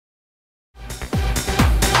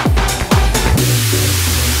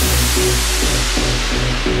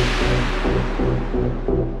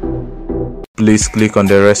please click on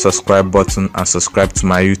the red subscribe button and subscribe to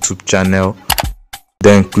my YouTube channel.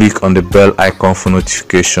 Then click on the bell icon for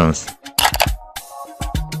notifications.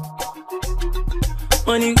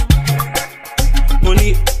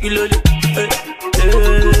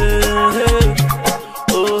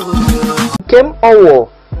 Nkem Owoh,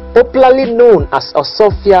 popularly known as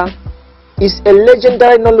Osofia, is a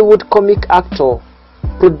legendary Nollywood comic actor,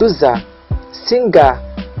 producer, singer,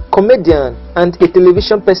 comedian, and a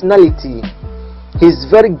television personality. He is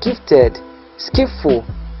very gifted, skillful,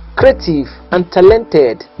 creative, and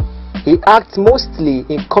talented. He acts mostly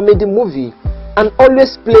in comedy movies and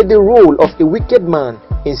always plays the role of a wicked man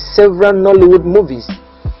in several Nollywood movies.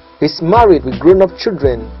 He is married with grown-up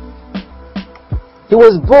children. He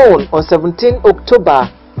was born on 17 October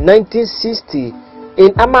 1960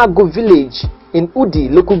 in Amago village in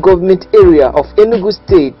Udi local government area of Enugu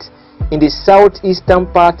State in the southeastern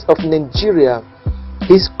part of Nigeria.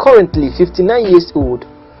 He is currently 59 years old.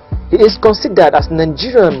 He is considered as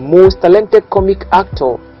Nigeria's most talented comic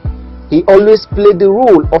actor. He always played the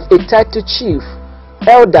role of a title chief,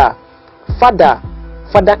 elder, father,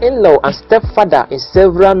 father-in-law, and stepfather in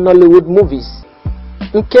several Nollywood movies.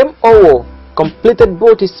 Nkem Owoh completed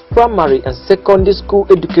both his primary and secondary school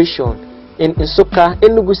education in Nsukka,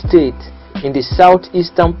 Enugu State in the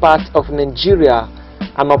southeastern part of Nigeria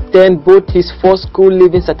and obtained both his first school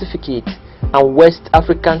leaving certificate and West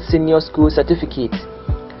African Senior School certificate.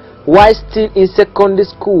 While still in secondary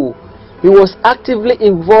school, he was actively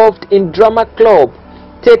involved in drama club,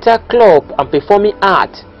 theatre club, and performing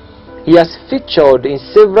art. He has featured in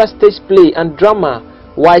several stage play and drama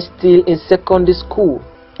while still in secondary school.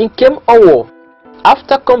 Nkem Owoh,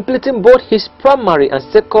 after completing both his primary and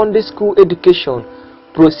secondary school education,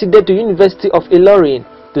 proceeded to University of Ilorin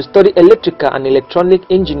to study electrical and electronic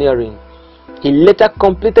engineering. He later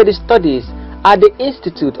completed his studies at the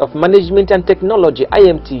Institute of Management and Technology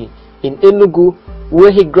 (IMT) in Enugu,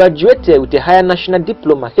 where he graduated with a higher national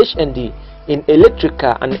diploma (HND) in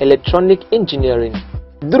electrical and electronic engineering.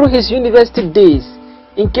 Through his university days,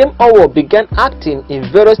 Nkem Owoh began acting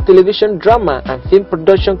in various television drama and film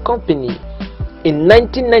production companies. In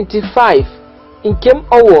 1995, Nkem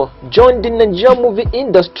Owoh joined the Nigerian movie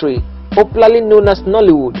industry, popularly known as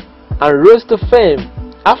Nollywood, and rose to fame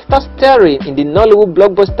after starring in the Nollywood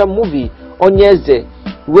blockbuster movie Onyeze,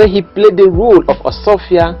 where he played the role of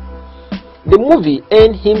Osofia. The movie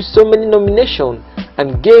earned him so many nominations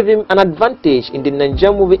and gave him an advantage in the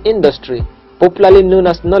Nigerian movie industry, popularly known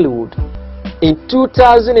as Nollywood. In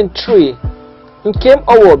 2003, Nkem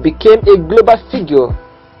Owoh became a global figure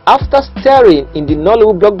after starring in the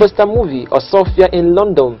Nollywood blockbuster movie Osofia in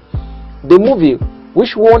London. The movie,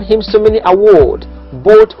 which won him so many awards,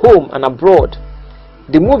 both home and abroad.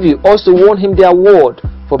 The movie also won him the award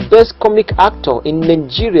for Best Comic Actor in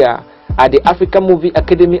Nigeria at the African Movie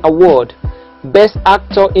Academy Award, Best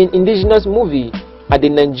Actor in Indigenous Movie at the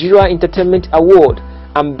Nigeria Entertainment Award,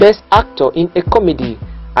 and Best Actor in a Comedy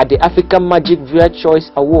at the African Magic Viewer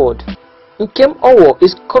Choice Award. Nkem Owoh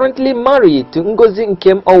is currently married to Ngozi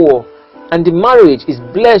Nkem Owoh, and the marriage is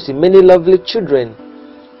blessed with many lovely children.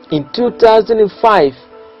 In 2005,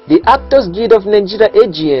 the Actors Guild of Nigeria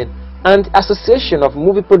 (AGN) and Association of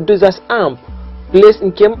Movie Producers (AMP) placed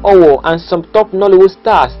Nkem Owoh and some top Nollywood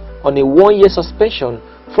stars on a one-year suspension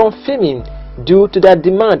from filming due to their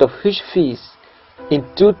demand of huge fees. In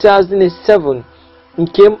 2007,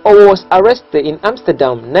 Nkem Owoh was arrested in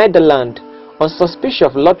Amsterdam, Netherlands, on suspicion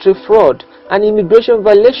of lottery fraud and immigration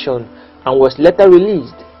violation and was later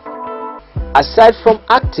released. Aside from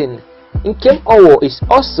acting, Nkem Owoh is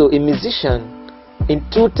also a musician. In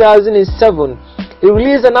 2007, he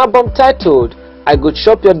released an album titled I Go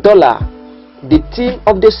Chop Your Dollar. The theme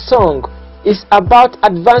of the song is about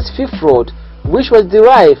advanced fee fraud, which was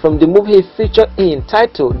derived from the movie he featured in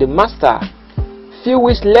titled The Master. Few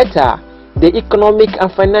weeks later, the Economic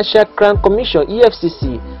and Financial Crime Commission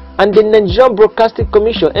 (EFCC) and the Nigerian Broadcasting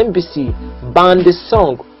Commission (NBC) banned the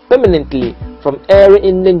song permanently from airing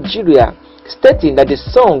in Nigeria, stating that the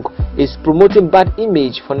song is promoting bad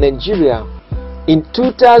image for Nigeria. In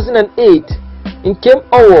 2008, Nkem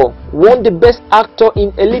Owoh won the Best Actor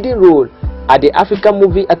in a Leading Role at the African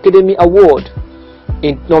Movie Academy Award.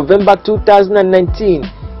 In November 2019,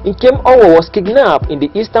 Nkem Owoh was kidnapped in the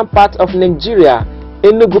eastern part of Nigeria,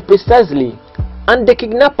 Enugu precisely, and the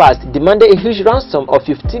kidnappers demanded a huge ransom of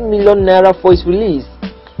 15 million naira for his release.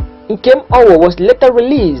 Nkem Owoh was later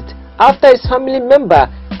released after his family member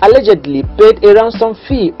allegedly paid a ransom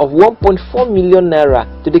fee of 1.4 million naira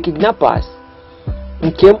to the kidnappers.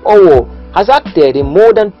 Nkem Owoh has acted in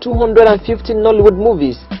more than 250 Nollywood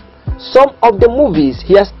movies. Some of the movies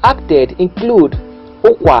he has acted include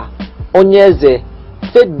Okwa, Onyeze,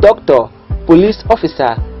 Faith Doctor, Police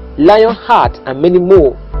Officer, Lionheart, and many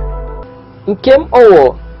more. Nkem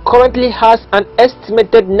Owoh currently has an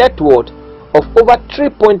estimated net worth of over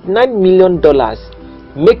 $3.9 million,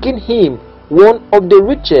 making him one of the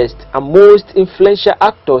richest and most influential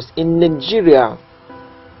actors in Nigeria.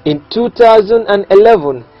 In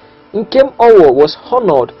 2011, Nkem Owoh was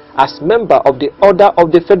honored as member of the Order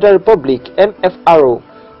of the Federal Republic (MFRO),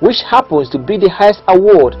 which happens to be the highest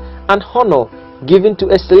award and honor given to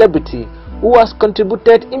a celebrity who has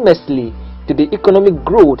contributed immensely to the economic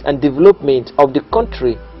growth and development of the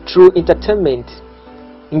country through entertainment.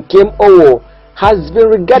 Nkem Owoh has been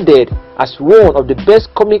regarded as one of the best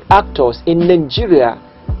comic actors in Nigeria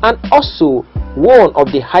and also one of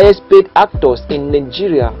the highest paid actors in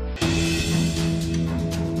Nigeria.